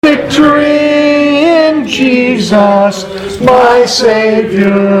victory in Jesus, my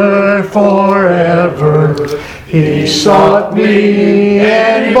Savior forever. He sought me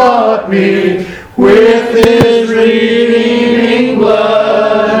and bought me with His redeeming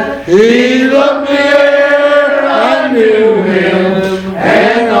blood. He loved me ere I knew Him,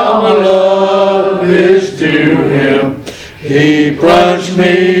 and all my love is to Him. He plunged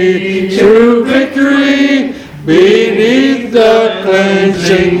me to victory beneath the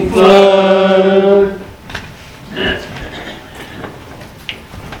cleansing flood.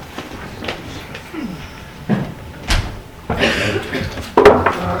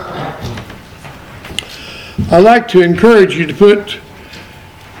 I'd like to encourage you to put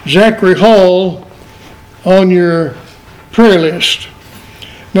Zachary Hall on your prayer list.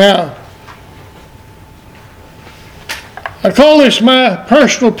 Now, I call this my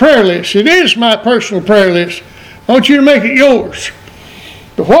personal prayer list. It is my personal prayer list. I want you to make it yours.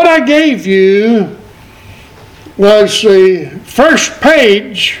 But what I gave you was the first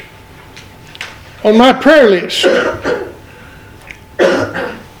page on my prayer list.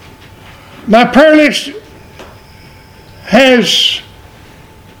 My prayer list has,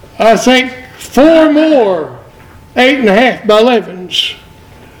 I think, 4 more 8.5 by 11s.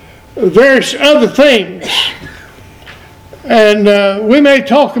 Various other things. And we may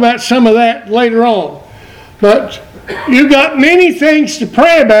talk about some of that later on. But you've got many things to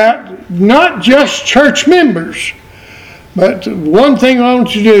pray about, not just church members. But one thing I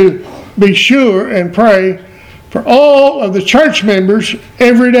want you to do, be sure and pray for all of the church members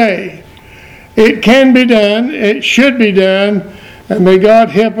every day. It can be done, it should be done, and may God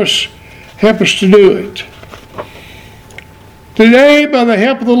help us to do it. Today, by the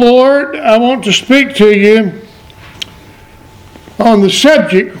help of the Lord, I want to speak to you on the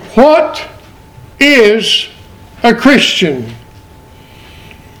subject, what is a Christian?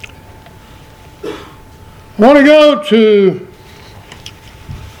 I want to go to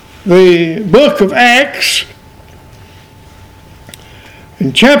the book of Acts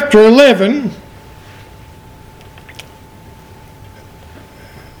in chapter 11,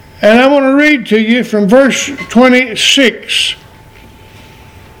 and I want to read to you from verse 26.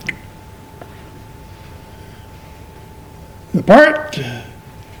 The part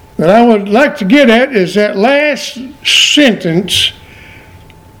that I would like to get at is that last sentence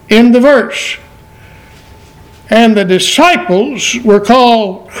in the verse. And the disciples were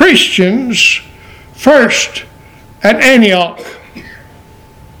called Christians first at Antioch.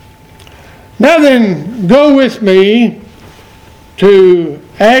 Now then, go with me to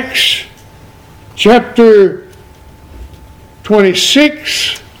Acts chapter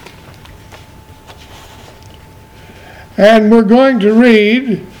 26. And we're going to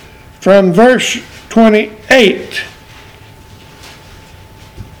read from verse 28.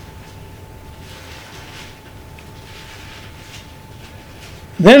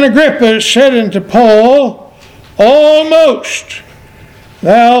 Then Agrippa said unto Paul, almost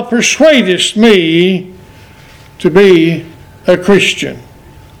thou persuadest me to be a Christian.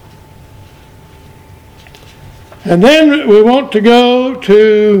 And then we want to go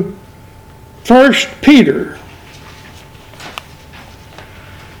to 1 Peter.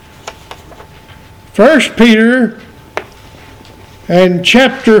 1 Peter and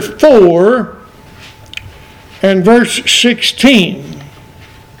chapter 4 and verse 16.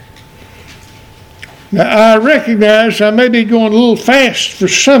 Now, I recognize I may be going a little fast for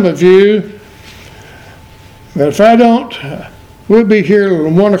some of you, but if I don't, we'll be here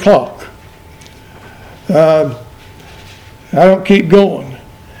at 1 o'clock. I don't keep going.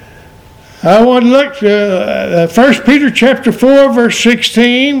 I want to look to 1 Peter chapter 4, verse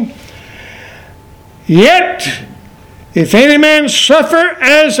 16. Yet, if any man suffer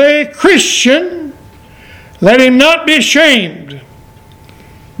as a Christian, let him not be ashamed,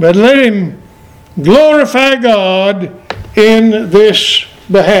 but let him glorify God in this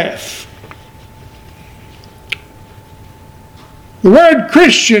behalf. The word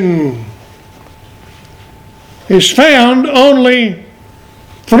Christian is found only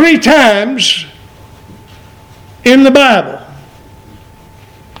 3 times in the Bible.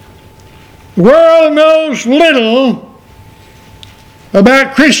 The world knows little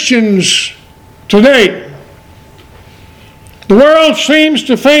about Christians today. The world seems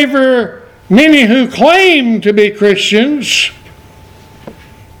to favor many who claim to be Christians,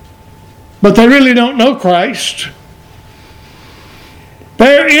 but they really don't know Christ.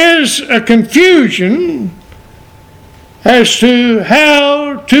 There is a confusion as to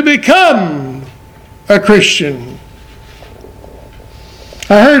how to become a Christian.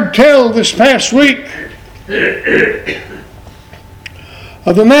 I heard tell this past week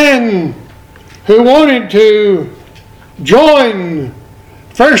of a man who wanted to join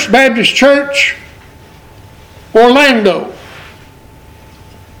First Baptist Church, Orlando.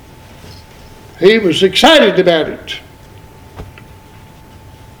 He was excited about it.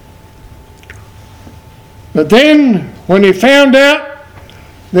 But then, when he found out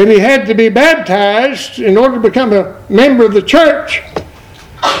that he had to be baptized in order to become a member of the church,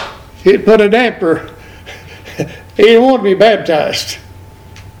 it put a damper. He didn't want to be baptized.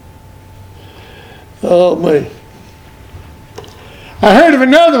 Oh, me. I heard of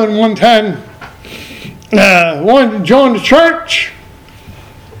another one time. Wanted to join the church.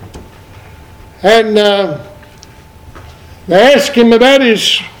 And they asked him about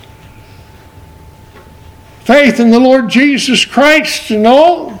his faith in the Lord Jesus Christ and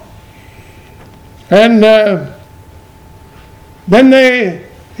all. And then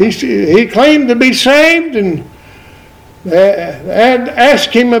he claimed to be saved, and they asked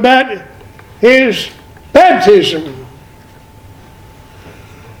him about his baptism.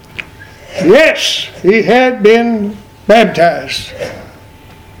 Yes, he had been baptized.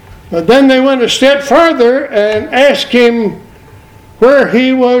 But then they went a step further and asked him where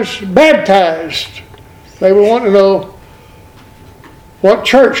he was baptized. They were wanting to know what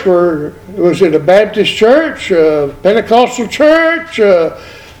church was it, a Baptist church, a Pentecostal church, a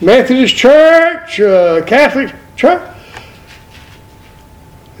Methodist church, a Catholic church?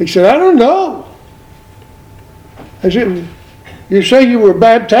 He said, I don't know. I said, you say you were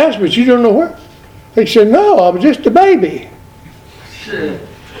baptized, but you don't know where? He said, no, I was just a baby.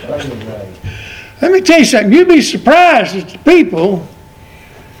 Let me tell you something. You'd be surprised at the people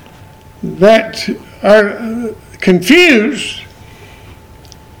that are confused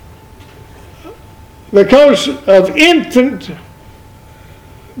because of infant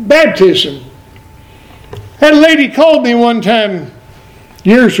baptism. Had a lady called me one time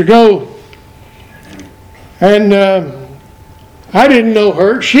years ago, and I didn't know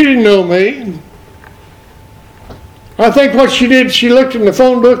her. She didn't know me. I think what she did, she looked in the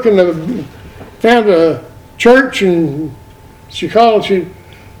phone book and found a church, and she called. She,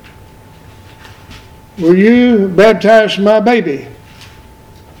 will you baptize my baby?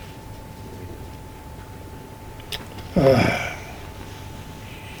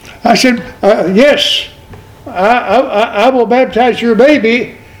 I said, yes, I will baptize your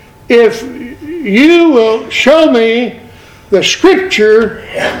baby if you will show me the scripture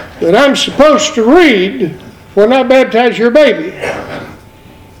that I'm supposed to read when I baptize your baby.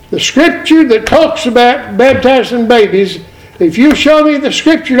 The scripture that talks about baptizing babies, if you show me the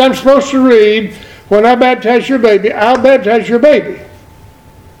scripture that I'm supposed to read when I baptize your baby, I'll baptize your baby.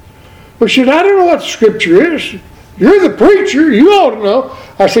 Well, she said, I don't know what the scripture is. You're the preacher. You ought to know.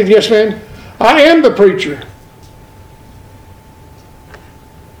 I said, yes, ma'am. I am the preacher.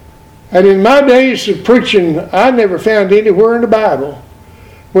 And in my days of preaching, I never found anywhere in the Bible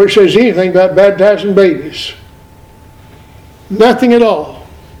where it says anything about baptizing babies. Nothing at all.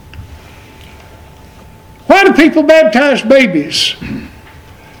 Why do people baptize babies?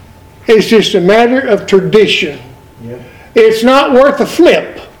 It's just a matter of tradition. Yep. It's not worth a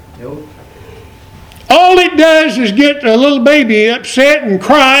flip. Nope. All it does is get a little baby upset and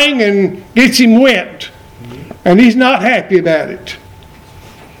crying and gets him wet. Mm-hmm. And he's not happy about it.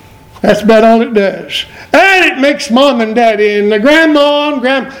 That's about all it does. And it makes mom and daddy and the grandma and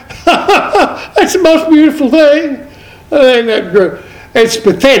grandma. That's the most beautiful thing. It's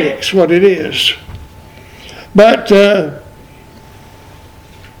pathetic, is what it is. But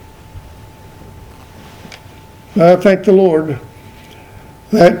I thank the Lord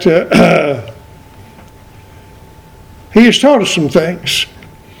that He has taught us some things.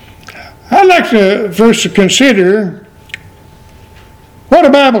 I'd like to first consider what a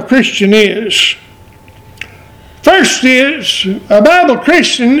Bible Christian is. First is, a Bible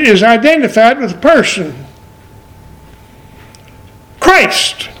Christian is identified with a person.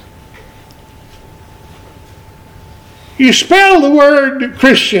 Christ. You spell the word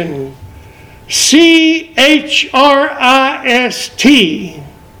Christian, C-H-R-I-S-T.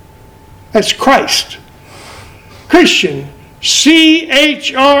 That's Christ. Christian, C-H-R-I-S-T-I-A-N.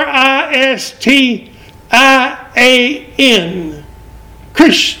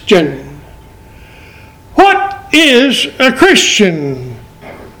 Christian. What is a Christian?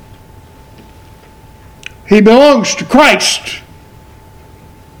 He belongs to Christ.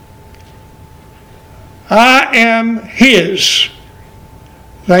 I am His.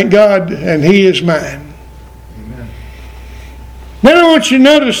 Thank God, and He is mine. Amen. Then I want you to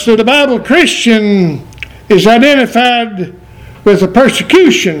notice that a Bible Christian is identified with a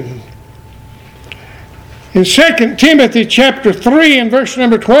persecution. In 2 Timothy chapter 3 and verse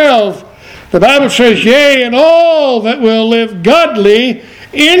number 12, the Bible says, "Yea, and all that will live godly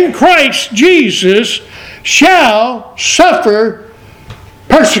in Christ Jesus shall suffer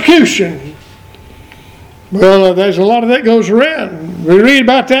persecution." Well, there's a lot of that goes around. We read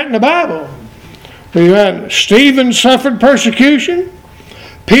about that in the Bible. Stephen suffered persecution.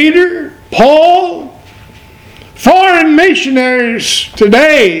 Peter, Paul, foreign missionaries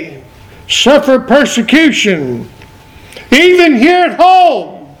today suffer persecution. Even here at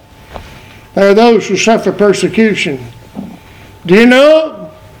home, there are those who suffer persecution. Do you know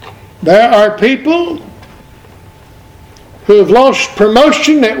there are people who have lost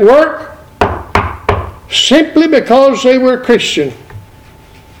promotion at work simply because they were Christian?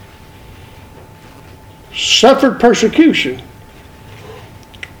 Suffered persecution.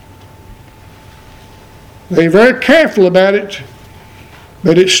 They're very careful about it,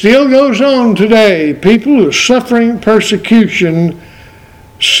 but it still goes on today. People are suffering persecution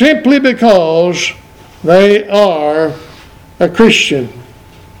simply because they are a Christian.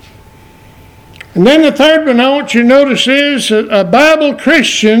 And then the third one I want you to notice is that a Bible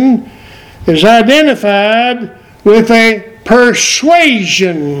Christian is identified with a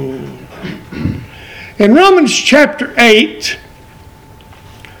persuasion. In Romans chapter 8,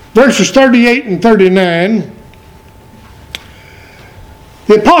 verses 38 and 39,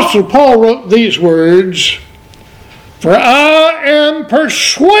 the Apostle Paul wrote these words, "For I am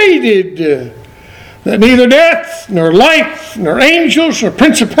persuaded that neither death, nor life, nor angels, nor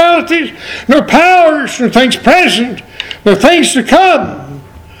principalities, nor powers, nor things present, nor things to come,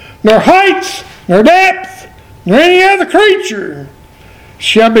 nor height, nor depth, nor any other creature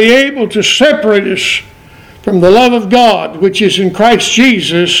shall be able to separate us from the love of God, which is in Christ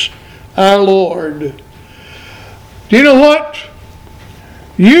Jesus our Lord." Do you know what?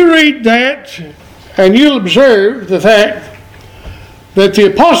 You read that and you'll observe the fact that the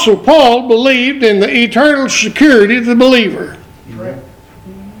Apostle Paul believed in the eternal security of the believer. Right.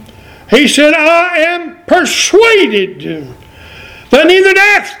 He said, "I am persuaded that neither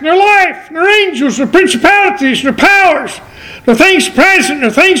death, nor life, nor angels, nor principalities, nor powers, nor things present,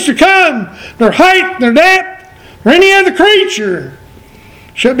 nor things to come, nor height, nor depth, nor any other creature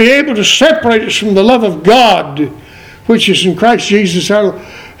shall be able to separate us from the love of God, which is in Christ Jesus our Lord."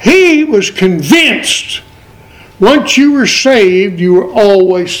 He was convinced once you were saved, you were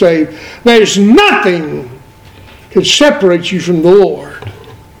always saved. There's nothing can separate you from the Lord.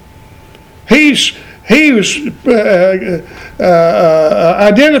 He was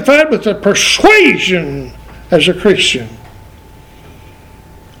identified with a persuasion as a Christian.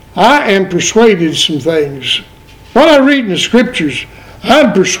 I am persuaded of some things. What I read in the Scriptures,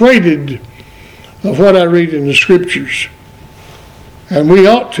 I'm persuaded of what I read in the Scriptures. And we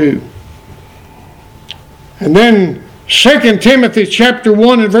ought to. And then 2 Timothy chapter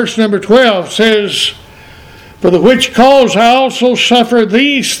 1 and verse number 12 says, "For the which cause I also suffer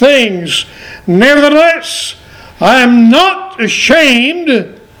these things. Nevertheless, I am not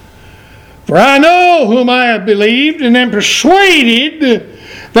ashamed, for I know whom I have believed, and am persuaded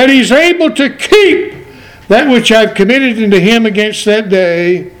that he is able to keep that which I've committed unto him against that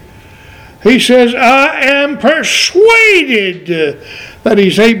day." He says, "I am persuaded that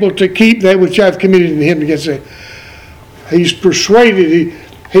he's able to keep that which I've committed to him against that." He's persuaded.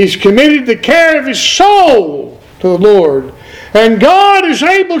 He's committed the care of his soul to the Lord. And God is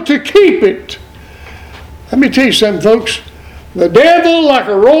able to keep it. Let me tell you something, folks. The devil, like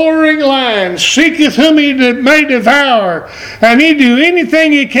a roaring lion, seeketh whom he may devour. And he'd do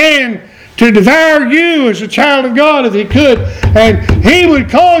anything he can to devour you as a child of God if he could. And he would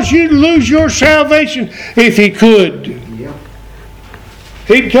cause you to lose your salvation if he could. Yep.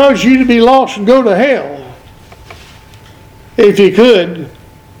 He'd cause you to be lost and go to hell if he could.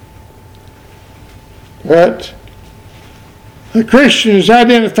 But the Christian is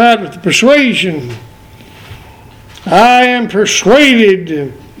identified with the persuasion. I am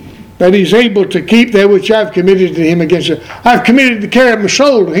persuaded that he's able to keep that which I've committed to him against it. I've committed the care of my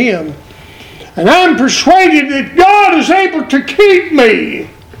soul to him. And I'm persuaded that God is able to keep me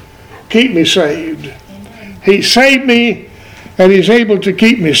saved. He saved me, and he's able to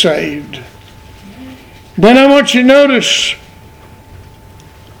keep me saved. Then I want you to notice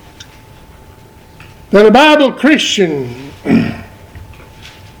that a Bible Christian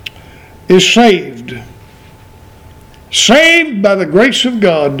is saved. Saved by the grace of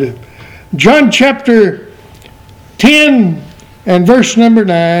God. John chapter 10 and verse number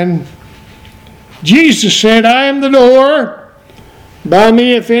 9. Jesus said, "I am the door. By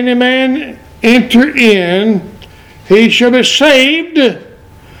me if any man enter in, he shall be saved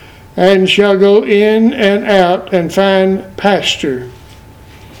and shall go in and out and find pasture.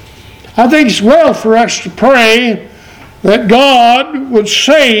 I think it's well for us to pray that God would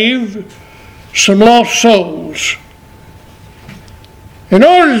save some lost souls. In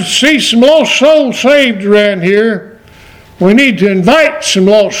order to see some lost souls saved around here, we need to invite some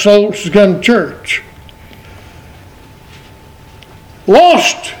lost souls to come to church.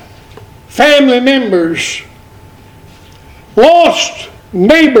 Lost family members, lost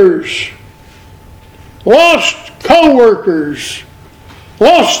neighbors, lost co-workers,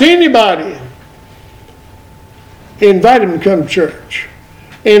 lost anybody. Invite them to come to church.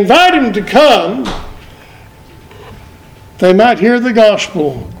 Invite them to come. They might hear the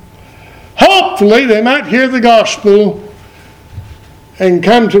gospel. Hopefully they might hear the gospel and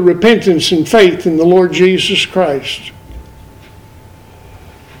come to repentance and faith in the Lord Jesus Christ.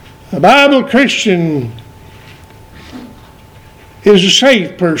 A Bible Christian is a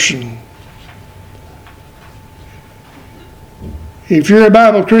saved person. If you're a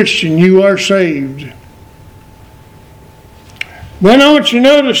Bible Christian, you are saved. Then I want you to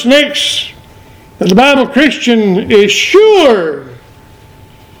notice next that the Bible Christian is sure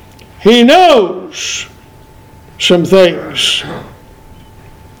he knows some things.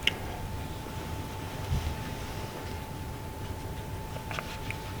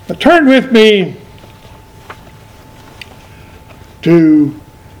 Now turn with me to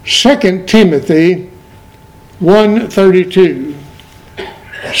 2 Timothy 1:32.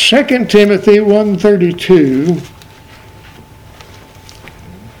 2 Timothy 1:32.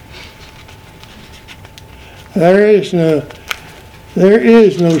 There is no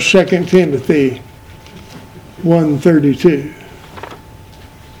 2 Timothy 1:32.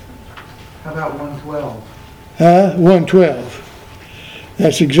 How about 1:12? 1:12.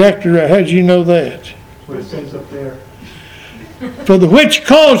 That's exactly right. How did you know that? That's what it says up there. For the which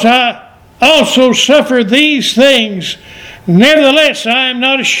cause I also suffer these things, nevertheless I am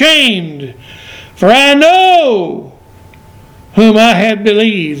not ashamed, for I know whom I have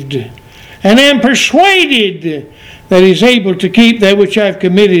believed, and am persuaded that he is able to keep that which I have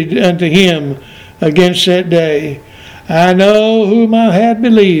committed unto him against that day. I know whom I have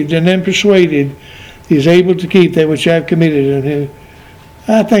believed, and am persuaded he is able to keep that which I have committed unto him.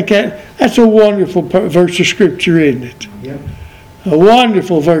 I think that's a wonderful verse of Scripture, isn't it? Yep. A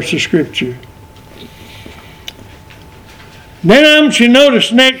wonderful verse of Scripture. Then I want you to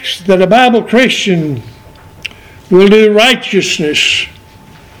notice next that a Bible Christian will do righteousness.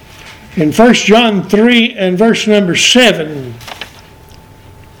 In 1 John 3 and verse number 7.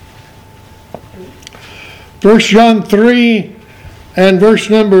 1 John 3 and verse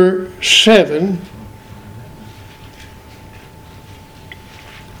number 7.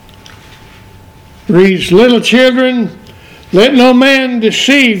 Reads, little children, let no man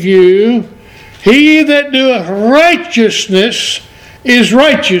deceive you. He that doeth righteousness is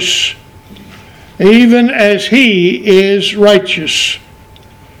righteous, even as he is righteous.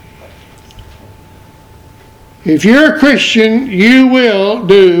 If you're a Christian, you will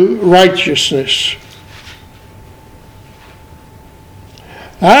do righteousness.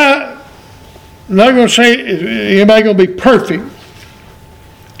 I'm not going to say anybody going to be perfect.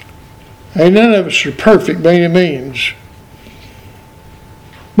 Ain't none of us are perfect by any means.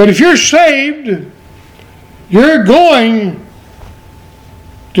 But if you're saved, you're going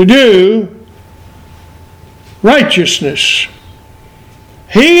to do righteousness.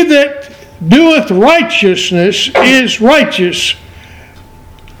 He that doeth righteousness is righteous,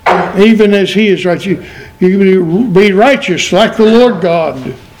 even as he is righteous. You can be righteous like the Lord God.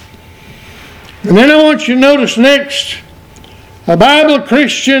 And then I want you to notice next, a Bible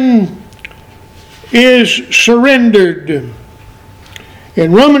Christian is surrendered.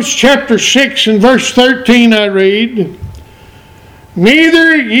 In Romans chapter 6 and verse 13 I read,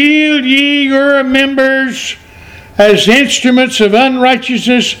 neither yield ye your members as instruments of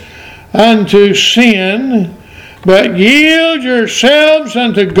unrighteousness unto sin, but yield yourselves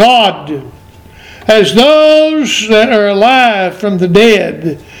unto God as those that are alive from the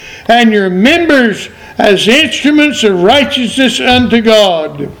dead, and your members as instruments of righteousness unto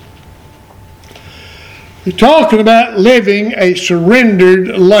God. You're talking about living a surrendered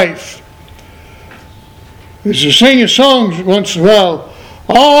life. We used to sing a song once in a while,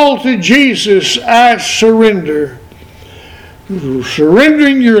 all to Jesus I surrender.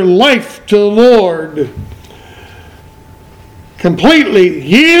 Surrendering your life to the Lord. Completely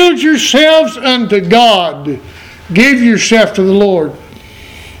yield yourselves unto God. Give yourself to the Lord.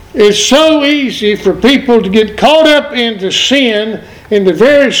 It's so easy for people to get caught up into sin, into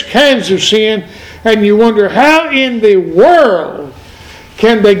various kinds of sin, and you wonder how in the world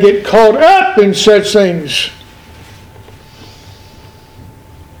can they get caught up in such things?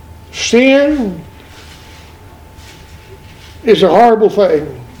 Sin is a horrible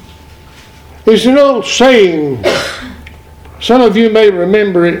thing. There's an old saying, some of you may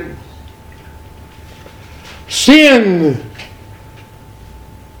remember it. Sin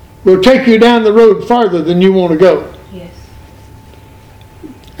will take you down the road farther than you want to go. Yes.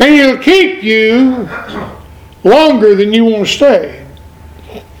 And it'll keep you longer than you want to stay.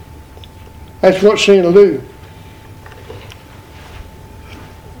 That's what sin will do.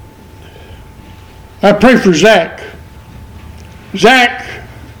 I pray for Zach. Zach,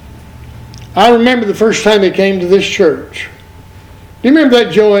 I remember the first time he came to this church. Do you remember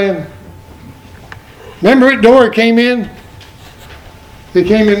that, Joanne? Remember that door he came in? He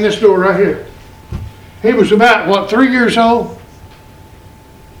came in this door right here. He was about, 3 years old?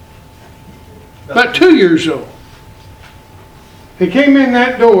 About 2 years old. He came in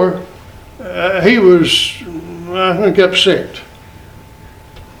that door. He was, I think, upset.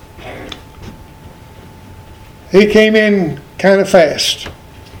 He came in kind of fast.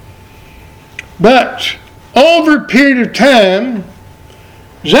 But over a period of time,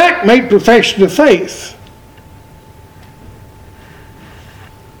 Zach made profession of faith.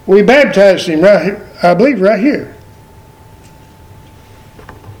 We baptized him right here, I believe right here.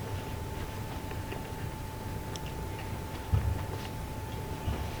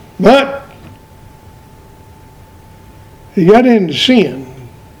 But he got into sin,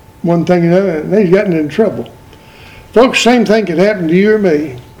 one thing and another, and he's gotten into trouble. Folks, same thing could happen to you or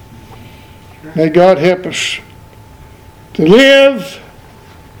me. May God help us to live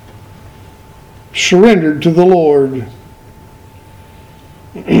surrendered to the Lord.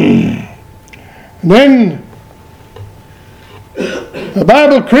 Then a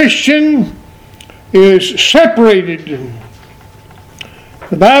Bible Christian is separated.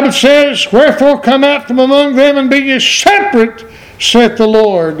 The Bible says, wherefore come out from among them and be ye separate, saith the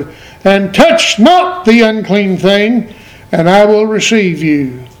Lord, and touch not the unclean thing, and I will receive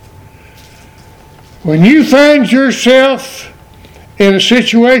you. When you find yourself in a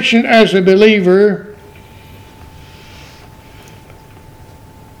situation as a believer,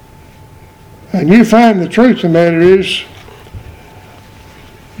 and you find the truth of the matter is,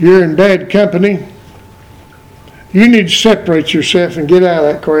 you're in bad company, you need to separate yourself and get out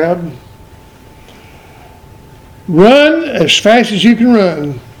of that crowd. Run as fast as you can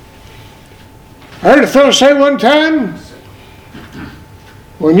run. I heard a fellow say one time,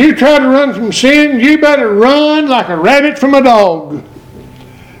 when you try to run from sin, you better run like a rabbit from a dog.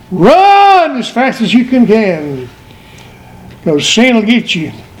 Run as fast as you can. Because sin will get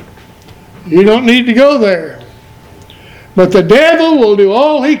you. You don't need to go there. But the devil will do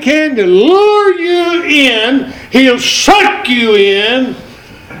all he can to lure you in. He'll suck you in.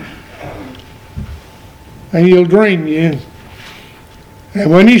 And he'll drain you. And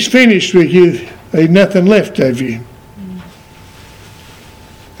when he's finished with you, there's nothing left of you.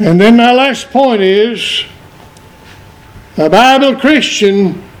 And then my last point is, a Bible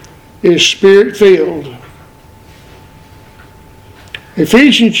Christian is Spirit-filled.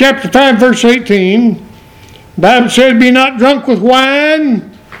 Ephesians chapter 5, verse 18, the Bible says, be not drunk with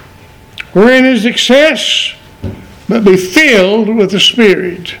wine, wherein is excess, but be filled with the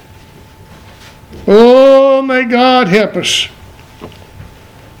Spirit. Oh, may God help us.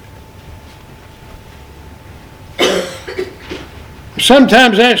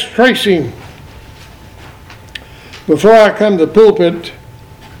 Sometimes I ask Tracy, before I come to the pulpit,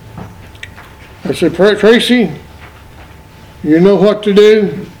 I say, Tracy, you know what to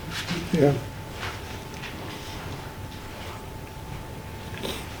do? Yeah.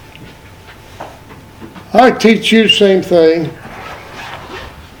 I teach you the same thing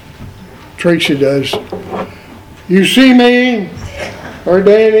Tracy does. You see me, or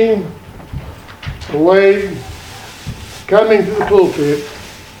Danny, or Wade, coming to the pulpit,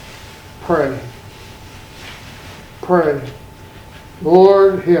 pray. Pray.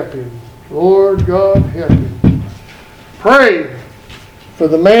 Lord, help him. Lord God, help him. Pray for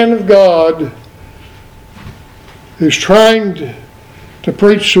the man of God who's trying to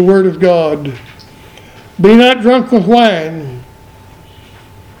preach the Word of God. Be not drunk with wine,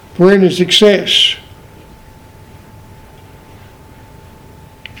 wherein is excess,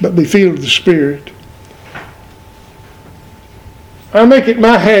 but be filled with the Spirit. I make it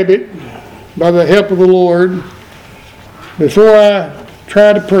my habit, by the help of the Lord, before I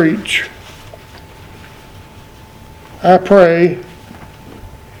try to preach, I pray,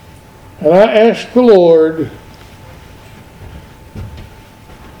 and I ask the Lord,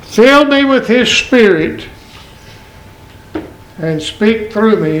 fill me with His Spirit, and speak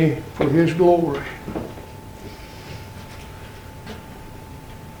through me for His glory.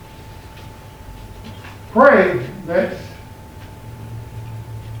 Pray that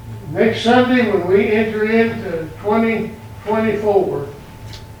next Sunday when we enter into 2024,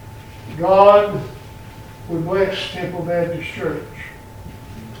 God would bless Temple Baptist Church.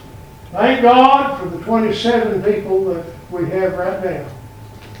 Thank God for the 27 people that we have right now.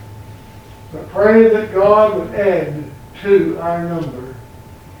 But pray that God would add to our number.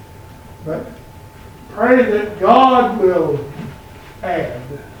 But pray that God will add.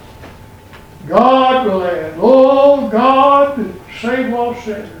 God will add. Oh, God, save lost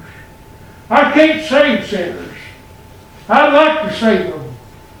sinners. I can't save sinners. I'd like to save them.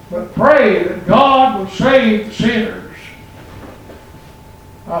 But pray that God will save the sinners.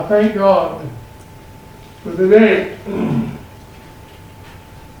 I thank God for the day.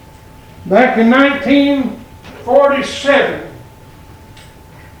 Back in 1947,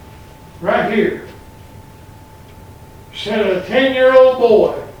 right here, sat a 10-year-old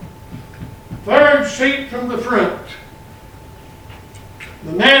boy, third seat from the front.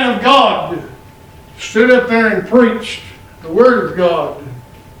 The man of God stood up there and preached the Word of God.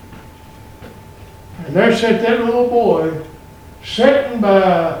 And there sat that little boy, sitting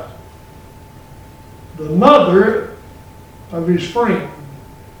by the mother of his friend.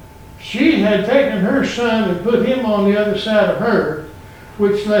 She had taken her son and put him on the other side of her,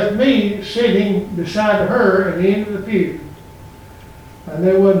 which left me sitting beside her at the end of the pew. And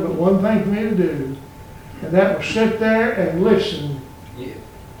there wasn't but one thing for me to do, and that was sit there and listen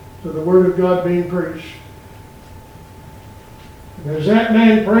to the Word of God being preached. And as that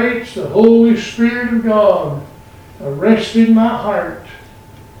man preached, the Holy Spirit of God arrested my heart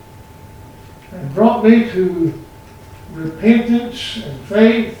and brought me to repentance and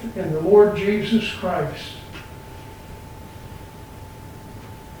faith in the Lord Jesus Christ.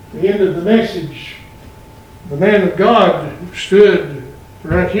 At the end of the message, the man of God stood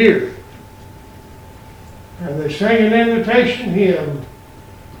right here. And they sang an invitation hymn.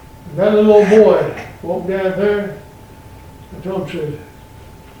 And that little boy walked down there and told him,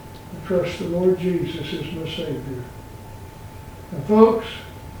 I trust the Lord Jesus as my Savior. And folks,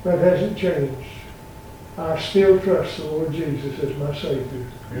 that hasn't changed. I still trust the Lord Jesus as my Savior.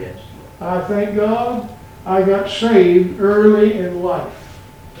 Yes. I thank God I got saved early in life.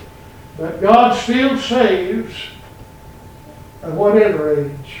 But God still saves at whatever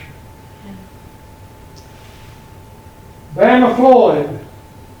age. Bama Floyd,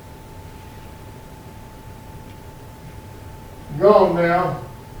 gone now,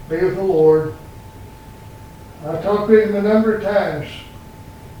 be with the Lord. I talked with him a number of times.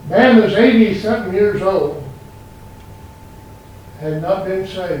 Bama's 80-something years old, had not been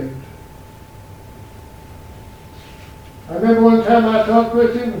saved. I remember one time I talked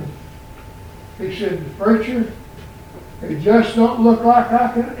with him, he said, Preacher, it just don't look like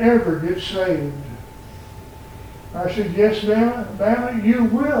I can ever get saved. I said, yes, Bama, you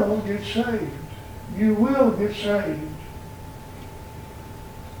will get saved. You will get saved.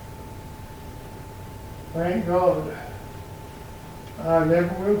 Thank God. I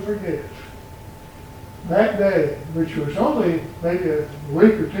never will forget that day, which was only maybe a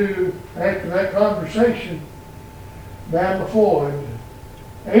week or two after that conversation. Bama Floyd,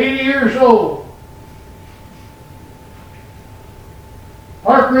 80 years old.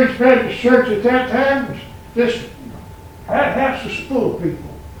 Park Ridge Baptist Church at that time was just that house was full of people.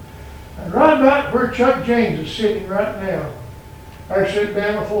 And right about where Chuck James is sitting right now, there sat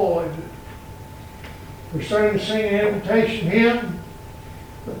Bama Floyd. We're starting to sing an invitation hymn.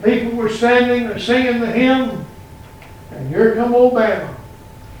 The people were standing and singing the hymn, and here come old Bama.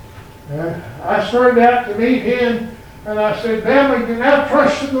 I started out to meet him, and I said, Bama, you can now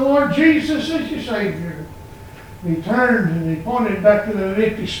trust in the Lord Jesus as your Savior. And he turned and he pointed back to that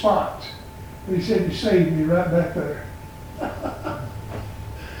empty spot. And he said, you saved me right back there.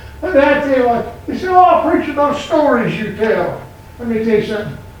 And I tell you what, he said, oh, I preach those stories you tell. Let me tell you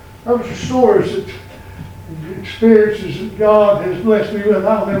something. Those are stories that experiences that God has blessed me with.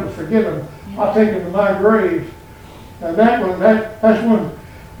 I'll never forget them. I'll take them to my grave. And that's one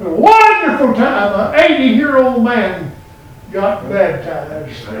a wonderful time. An 80-year-old man got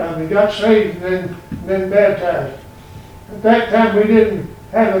baptized. I mean, got saved and then baptized. At that time, we didn't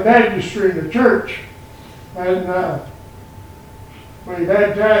have a baptistry in the church. And we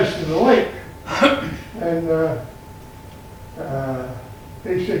baptized in the lake. And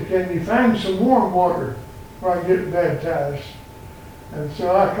he said, can you find some warm water where I can get baptized? And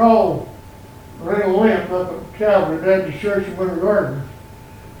so I called Randall Limp up at Calvary Baptist Church in Winter Garden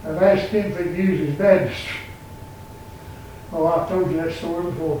and asked him if he'd use his baptistry. Oh, I've told you that story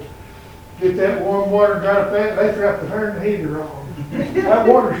before. Get that warm water, got up there, they forgot to turn the heater on. That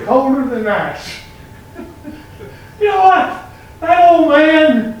water's colder than ice. You know what? That old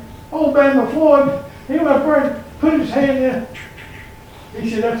man LaFloyd, he went up there and put his hand in. He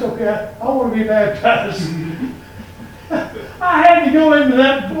said, that's okay, I want to be baptized. I had to go into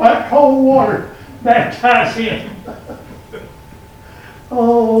that cold water, baptize him.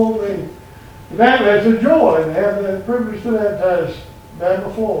 Oh, man. That's a joy to have that privilege to baptize Dad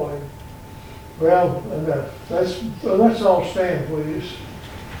LaFloyd. Well, enough. Let's all stand, please.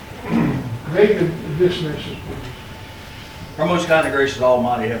 David, dismiss us, please. Our most kind and gracious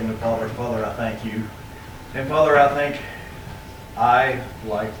Almighty Heavenly Father, Father, I thank you. And Father, I think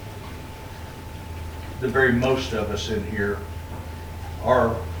like the very most of us in here,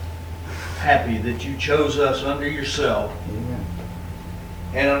 are happy that you chose us under yourself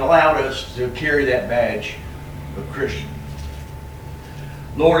and allowed us to carry that badge of Christian.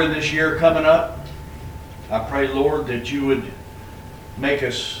 Lord, in this year coming up, I pray, Lord, that you would make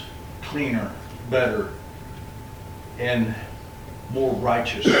us cleaner, better, and more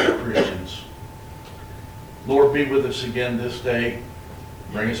righteous Christians. Lord, be with us again this day.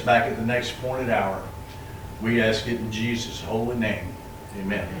 Bring us back at the next appointed hour. We ask it in Jesus' holy name.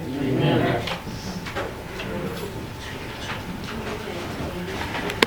 Amen.